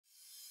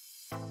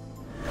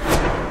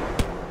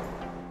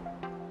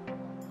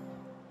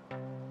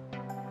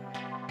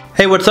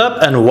Hey, what's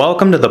up, and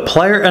welcome to the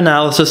player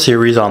analysis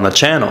series on the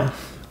channel.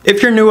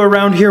 If you're new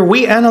around here,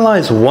 we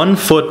analyze one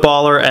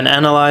footballer and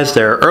analyze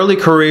their early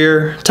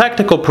career,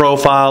 technical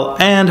profile,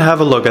 and have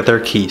a look at their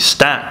key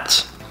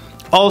stats.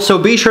 Also,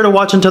 be sure to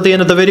watch until the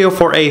end of the video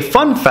for a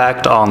fun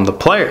fact on the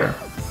player.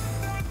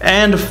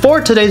 And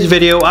for today's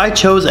video, I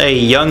chose a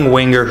young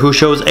winger who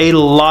shows a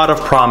lot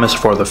of promise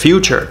for the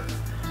future.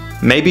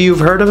 Maybe you've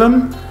heard of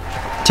him?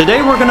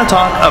 Today we're going to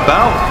talk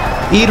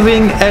about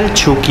Hirving el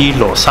Chucky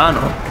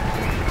Lozano.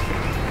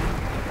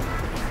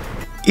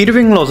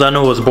 Hirving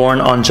Lozano was born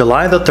on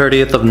July the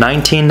 30th of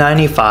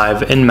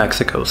 1995 in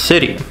Mexico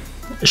City.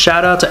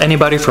 Shout out to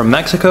anybody from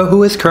Mexico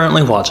who is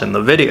currently watching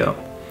the video.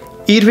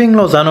 Hirving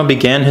Lozano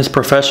began his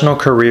professional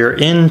career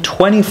in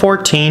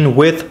 2014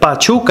 with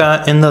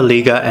Pachuca in the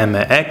Liga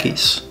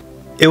MX.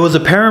 It was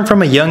apparent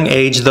from a young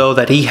age though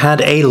that he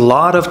had a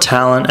lot of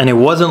talent, and it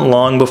wasn't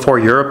long before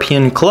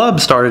European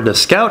clubs started to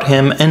scout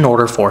him in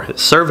order for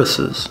his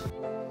services.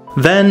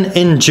 Then,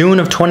 in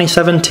June of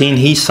 2017,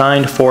 he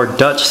signed for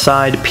Dutch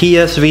side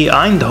PSV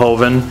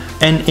Eindhoven,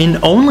 and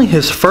in only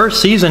his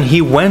first season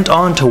he went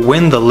on to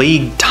win the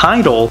league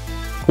title,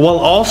 while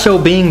also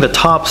being the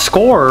top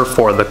scorer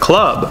for the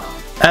club.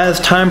 As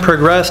time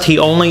progressed, he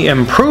only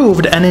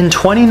improved, and in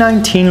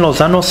 2019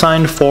 Lozano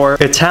signed for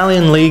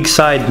Italian league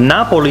side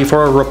Napoli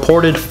for a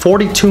reported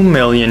 42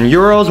 million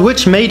euros,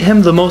 which made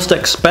him the most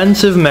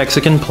expensive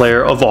Mexican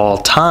player of all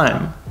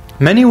time.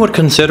 Many would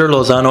consider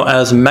Lozano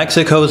as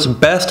Mexico's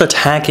best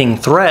attacking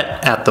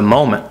threat at the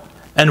moment.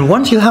 And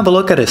once you have a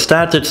look at his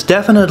stats, it's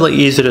definitely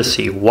easy to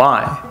see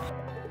why.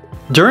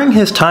 During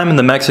his time in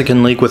the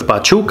Mexican League with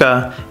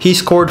Pachuca, he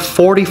scored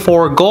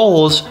 44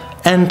 goals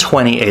and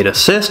 28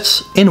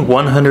 assists in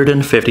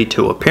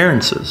 152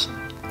 appearances.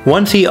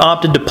 Once he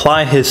opted to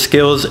ply his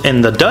skills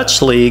in the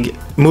Dutch League,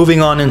 moving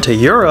on into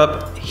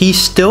Europe, he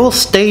still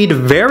stayed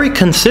very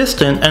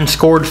consistent and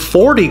scored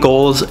 40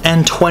 goals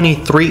and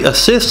 23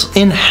 assists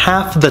in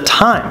half the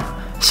time,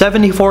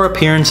 74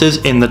 appearances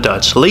in the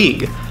Dutch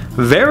League.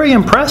 Very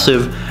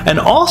impressive, and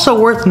also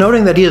worth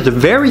noting that he is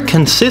very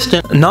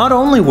consistent not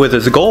only with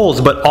his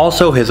goals but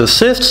also his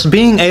assists,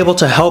 being able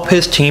to help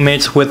his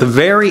teammates with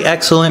very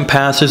excellent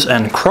passes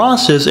and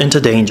crosses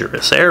into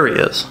dangerous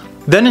areas.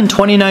 Then in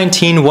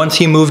 2019, once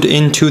he moved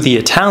into the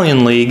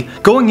Italian league,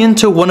 going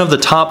into one of the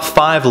top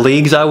 5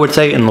 leagues I would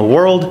say in the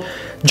world,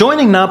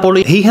 joining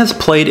Napoli, he has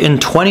played in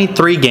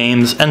 23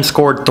 games and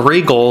scored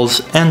 3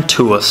 goals and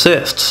 2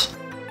 assists.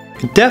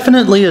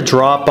 Definitely a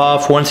drop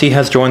off once he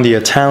has joined the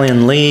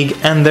Italian league,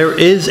 and there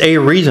is a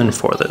reason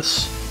for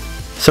this.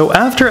 So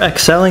after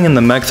excelling in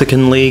the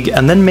Mexican league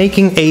and then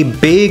making a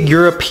big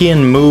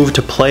European move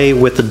to play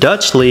with the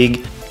Dutch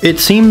league, it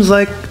seems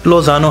like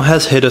Lozano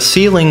has hit a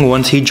ceiling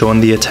once he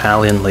joined the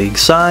Italian league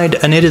side,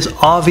 and it is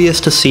obvious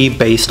to see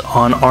based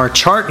on our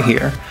chart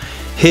here.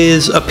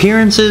 His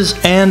appearances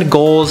and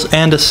goals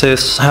and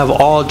assists have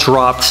all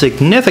dropped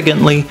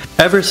significantly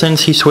ever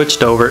since he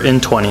switched over in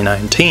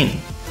 2019.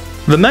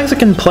 The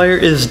Mexican player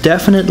is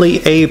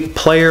definitely a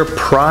player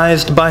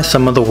prized by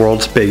some of the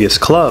world's biggest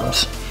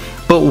clubs.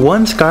 But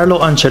once Carlo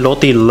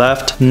Ancelotti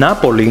left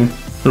Napoli,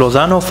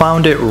 Lozano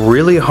found it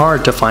really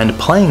hard to find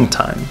playing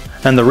time.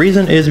 And the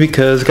reason is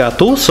because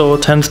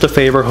Gattuso tends to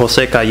favor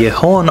Jose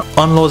Callejon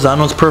on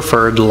Lozano's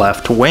preferred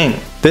left wing.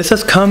 This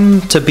has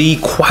come to be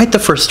quite the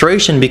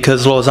frustration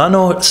because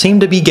Lozano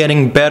seemed to be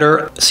getting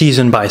better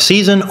season by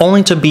season,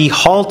 only to be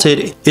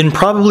halted in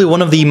probably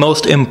one of the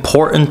most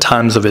important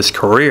times of his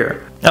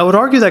career. I would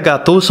argue that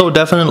Gattuso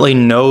definitely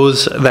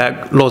knows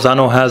that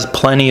Lozano has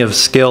plenty of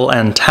skill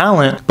and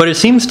talent, but it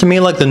seems to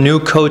me like the new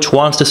coach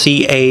wants to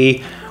see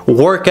a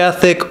work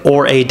ethic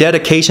or a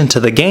dedication to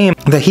the game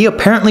that he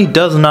apparently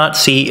does not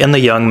see in the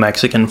young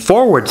Mexican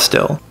forward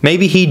still.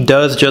 Maybe he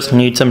does just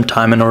need some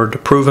time in order to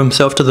prove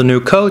himself to the new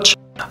coach.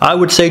 I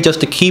would say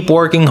just to keep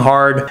working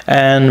hard,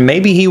 and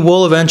maybe he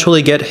will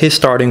eventually get his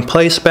starting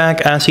place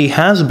back as he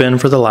has been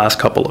for the last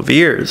couple of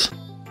years.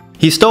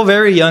 He's still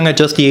very young at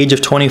just the age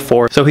of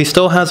 24, so he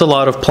still has a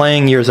lot of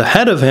playing years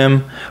ahead of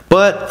him,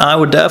 but I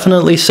would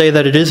definitely say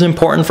that it is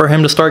important for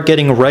him to start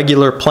getting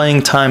regular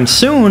playing time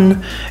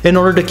soon in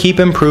order to keep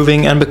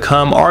improving and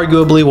become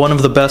arguably one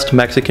of the best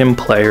Mexican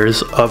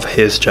players of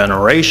his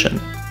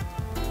generation.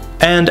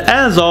 And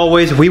as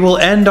always, we will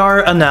end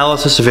our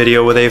analysis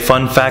video with a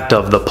fun fact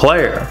of the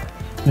player.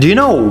 Do you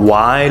know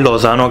why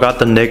Lozano got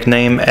the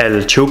nickname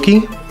El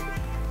Chucky?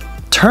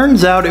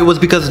 Turns out it was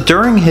because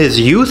during his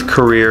youth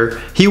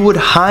career, he would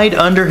hide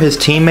under his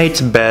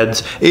teammates'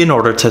 beds in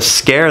order to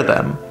scare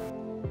them.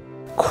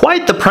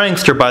 Quite the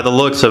prankster by the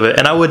looks of it,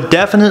 and I would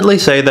definitely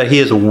say that he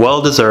is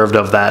well deserved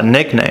of that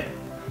nickname.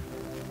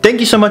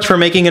 Thank you so much for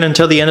making it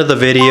until the end of the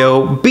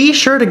video. Be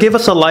sure to give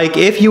us a like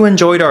if you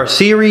enjoyed our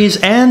series,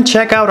 and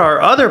check out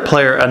our other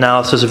player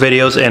analysis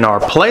videos in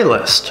our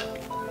playlist.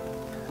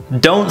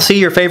 Don't see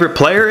your favorite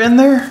player in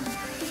there?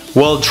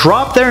 Well,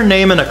 drop their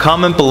name in a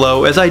comment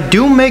below, as I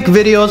do make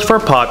videos for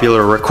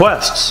popular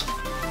requests.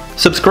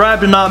 Subscribe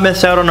to not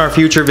miss out on our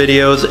future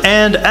videos,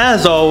 and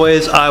as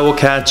always, I will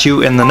catch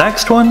you in the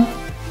next one.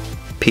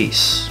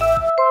 Peace.